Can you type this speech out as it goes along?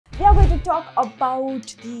We are going to talk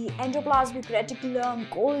about the endoplasmic reticulum,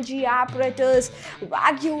 Golgi apparatus,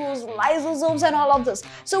 vacuoles, lysosomes and all of this.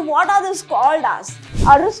 So what are these called as?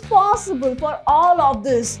 Are responsible for all of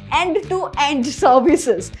this end-to-end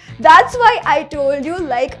services. That's why I told you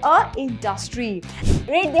like a industry.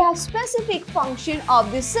 Right? They have specific function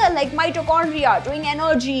of the cell like mitochondria doing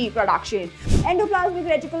energy production. Endoplasmic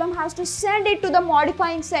reticulum has to send it to the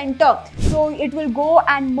modifying center. So it will go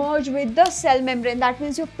and merge with the cell membrane. That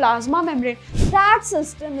means your plasma membrane. That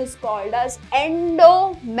system is called as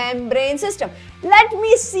endomembrane system. Let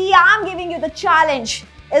me see, I'm giving you the challenge.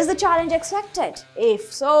 Is the challenge accepted?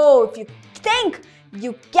 If so, if you think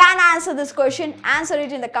you can answer this question, answer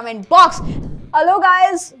it in the comment box. Hello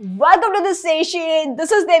guys, welcome to this session. This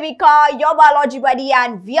is Deveeka, your biology buddy,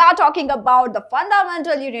 and we are talking about the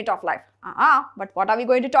fundamental unit of life. But what are we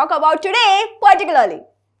going to talk about today particularly?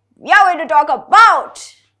 We are going to talk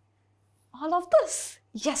about all of this.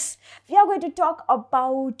 Yes, we are going to talk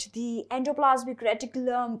about the endoplasmic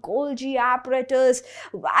reticulum, Golgi apparatus,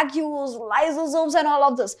 vacuoles, lysosomes and all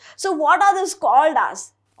of this. So what are these called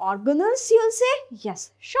as? Organelles, you'll say?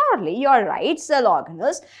 Yes, surely you're right, cell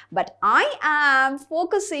organelles. But I am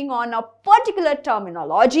focusing on a particular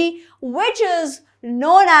terminology which is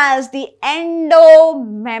known as the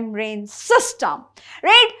endomembrane system,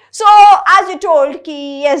 right? So as you told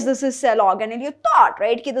ki yes, this is cell organelle, you thought,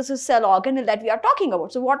 right, ki this is cell organelle that we are talking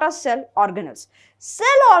about. So what are cell organelles? Cell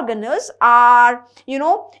organelles are,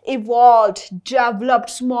 evolved,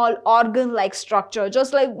 developed small organ-like structure,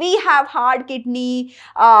 just like we have heart, kidney,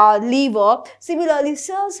 liver. Similarly,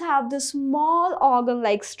 cells have the small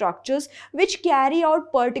organ-like structures which carry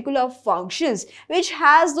out particular functions, which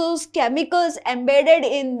has those chemicals embedded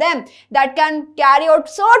in them that can carry out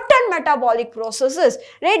certain metabolic processes,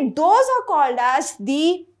 right? Those are called as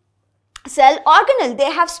the cell organelle.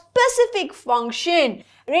 They have specific function,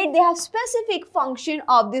 right? They have specific function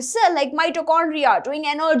of the cell like mitochondria doing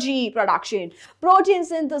energy production, protein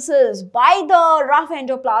synthesis by the rough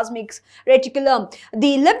endoplasmic reticulum,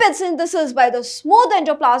 the lipid synthesis by the smooth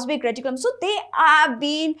endoplasmic reticulum. So they have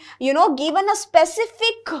been, given a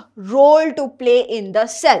specific role to play in the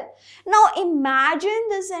cell. Now imagine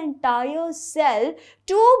this entire cell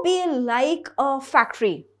to be like a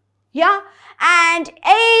factory. Yeah, and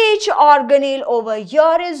each organelle over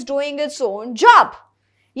here is doing its own job.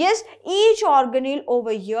 Yes, each organelle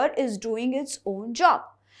over here is doing its own job.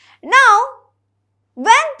 Now,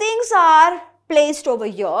 when things are placed over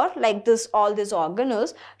here, like this, all these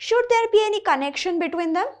organelles, should there be any connection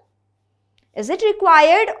between them? Is it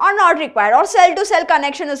required or not required, or cell-to-cell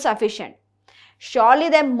connection is sufficient? Surely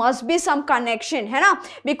there must be some connection, hai na?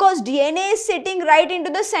 Because DNA is sitting right into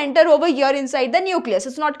the center over here inside the nucleus.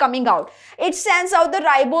 It's not coming out. It sends out the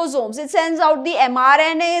ribosomes. It sends out the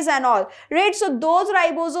mRNAs and all, right? So those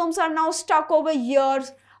ribosomes are now stuck over here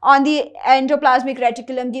on the endoplasmic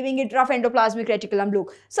reticulum, giving it rough endoplasmic reticulum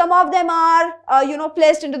look. Some of them are,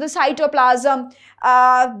 placed into the cytoplasm,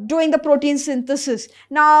 doing the protein synthesis.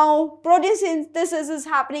 Now, protein synthesis is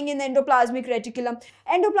happening in the endoplasmic reticulum.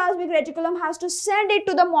 Endoplasmic reticulum has to send it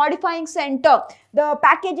to the modifying center, the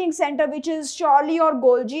packaging center, which is surely your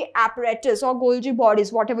Golgi apparatus or Golgi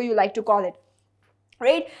bodies, whatever you like to call it.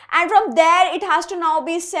 Right? And from there, it has to now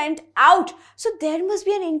be sent out. So there must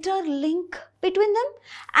be an interlink between them.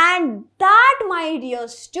 And that, my dear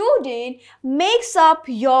student, makes up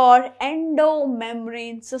your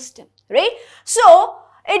endomembrane system. Right? So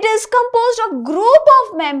it is composed of group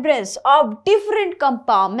of membranes of different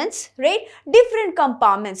compartments, right? Different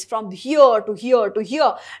compartments from here to here to here,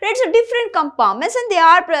 right? So different compartments, and they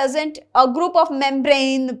are present, a group of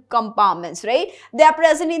membrane compartments, right? They are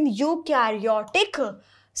present in eukaryotic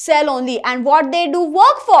cell only. And what they do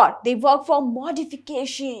work for? They work for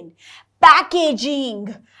modification,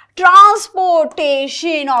 packaging,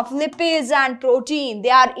 transportation of lipids and protein. They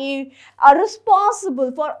are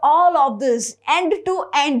responsible for all of this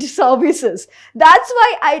end-to-end services. That's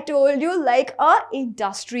why I told you like a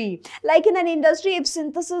industry. Like in an industry, if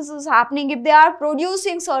synthesis is happening, if they are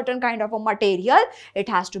producing certain kind of a material, it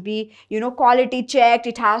has to be, quality checked,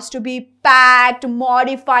 it has to be packed,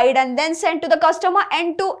 modified, and then sent to the customer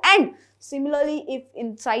end-to-end. Similarly, if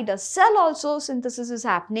inside a cell also synthesis is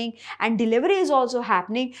happening and delivery is also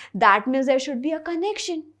happening, that means there should be a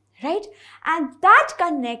connection, right? And that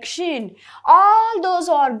connection, all those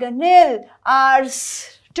organelles are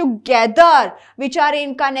together, which are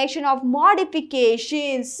in connection of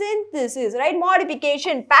modification, synthesis, right?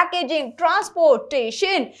 Modification, packaging,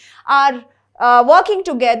 transportation are working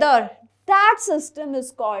together. That system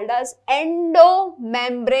is called as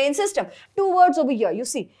endomembrane system. Two words over here, you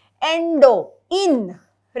see. Endo, in,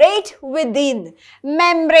 right, within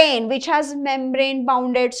membrane, which has membrane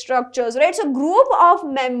bounded structures, right? So group of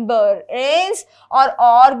membranes or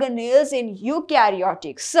organelles in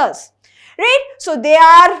eukaryotic cells, right? So they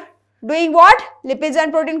are doing what? Lipids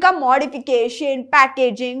and protein ka modification,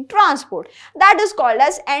 packaging, transport. That is called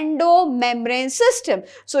as endomembrane system.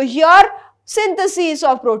 So here synthesis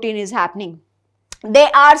of protein is happening.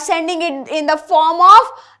 They are sending it in the form of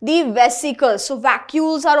the vesicles. So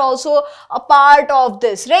vacuoles are also a part of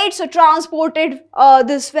this, right? So transported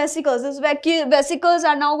this vesicles. These vesicles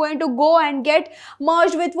are now going to go and get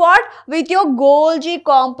merged with what? With your Golgi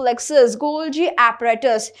complexes, Golgi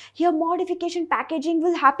apparatus. Here modification, packaging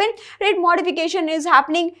will happen, right? Modification is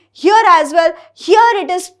happening here as well. Here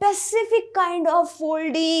it is specific kind of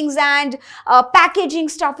foldings and packaging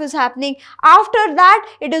stuff is happening. After that,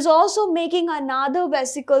 it is also making another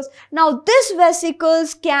vesicles. Now this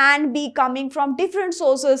vesicles can be coming from different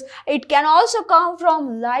sources. It can also come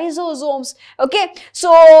from lysosomes. Okay,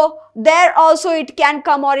 so there also it can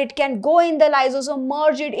come, or it can go in the lysosome,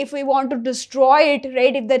 merge it if we want to destroy it,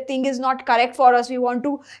 right? If the thing is not correct for us, we want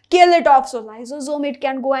to kill it off. So lysosome, it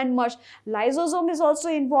can go and merge. Lysosome is also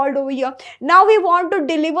involved over here. Now we want to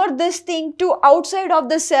deliver this thing to outside of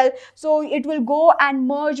the cell. So it will go and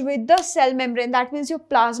merge with the cell membrane. That means your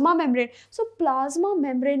plasma membrane. So plasma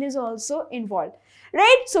membrane is also involved,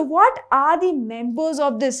 right? So what are the members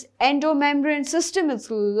of this endomembrane system? It's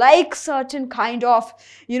like certain kind of,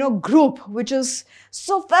 group which is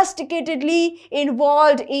sophisticatedly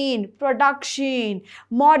involved in production,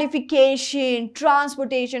 modification,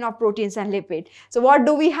 transportation of proteins and lipids. So what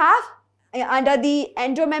do we have under the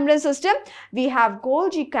endomembrane system? We have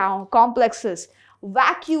Golgi complexes,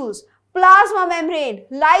 vacuoles, plasma membrane,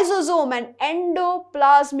 lysosome and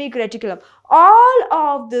endoplasmic reticulum. All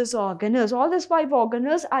of these organelles, all these 5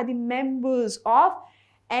 organelles are the members of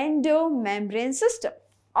endomembrane system.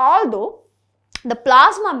 Although the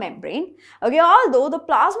plasma membrane, although the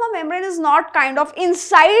plasma membrane is not kind of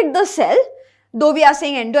inside the cell, though we are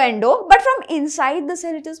saying endo, but from inside the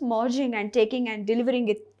cell it is merging and taking and delivering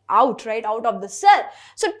it out, right, out of the cell.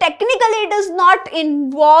 So technically it is not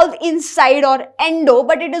involved inside or endo,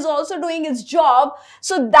 but it is also doing its job.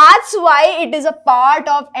 So that's why it is a part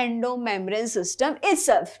of endomembrane system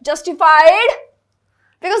itself. Justified?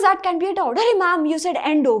 Because that can be a doubt. Hey ma'am, you said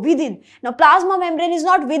endo, within. Now plasma membrane is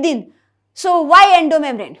not within. So why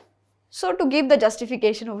endomembrane? So to give the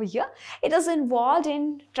justification over here, it is involved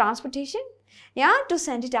in transportation, to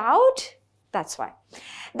send it out. That's why.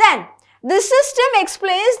 Then this system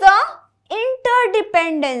explains the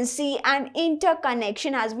interdependency and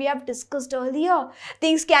interconnection, as we have discussed earlier.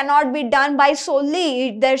 Things cannot be done by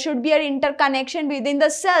solely. There should be an interconnection within the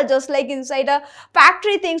cell, just like inside a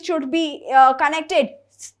factory things should be connected.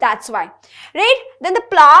 That's why, right? Then the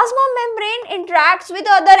plasma membrane interacts with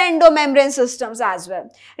other endomembrane systems as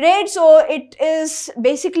well, right? So it is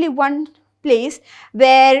basically one place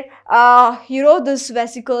where these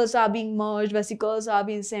vesicles are being merged, vesicles are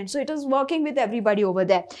being sent. So it is working with everybody over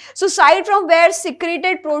there. So site from where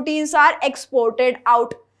secreted proteins are exported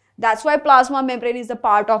out. That's why plasma membrane is the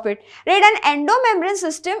part of it, right? An endomembrane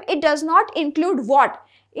system, it does not include what?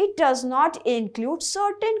 It does not include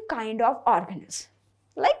certain kind of organelles,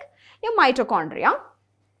 like your mitochondria,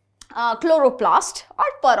 chloroplast or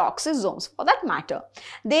peroxisomes for that matter.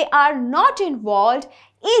 They are not involved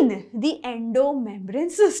in the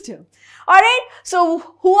endomembrane system. Alright, so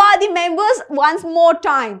who are the members? Once more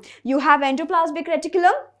time. You have endoplasmic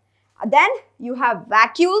reticulum, then you have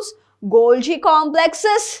vacuoles, Golgi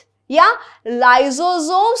complexes,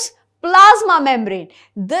 lysosomes, plasma membrane.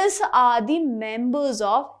 These are the members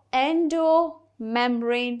of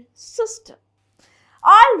endomembrane system.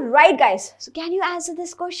 Alright guys, so can you answer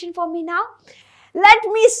this question for me now? Let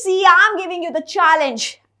me see, I'm giving you the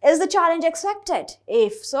challenge. Is the challenge accepted?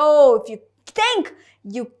 If so, if you think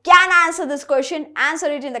you can answer this question, answer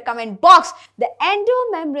it in the comment box. The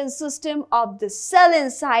endomembrane system of the cell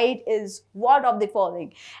inside is what of the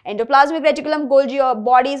following? Endoplasmic reticulum, Golgi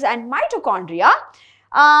bodies and mitochondria.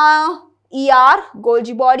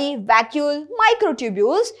 Golgi body, vacuole,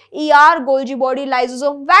 microtubules. Golgi body,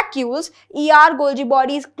 lysosome, vacuoles. Golgi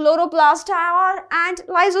bodies, chloroplast and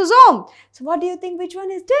lysosome. So what do you think, which one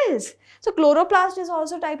is this? So chloroplast is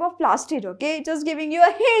also a type of plastid, okay? Just giving you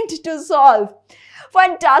a hint to solve.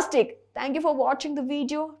 Fantastic. Thank you for watching the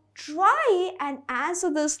video. Try and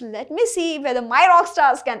answer this. Let me see whether my rock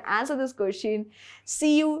stars can answer this question.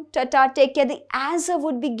 See you. Tata. Take care. The answer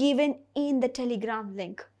would be given in the Telegram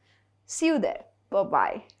link. See you there.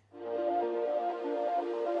 Bye-bye.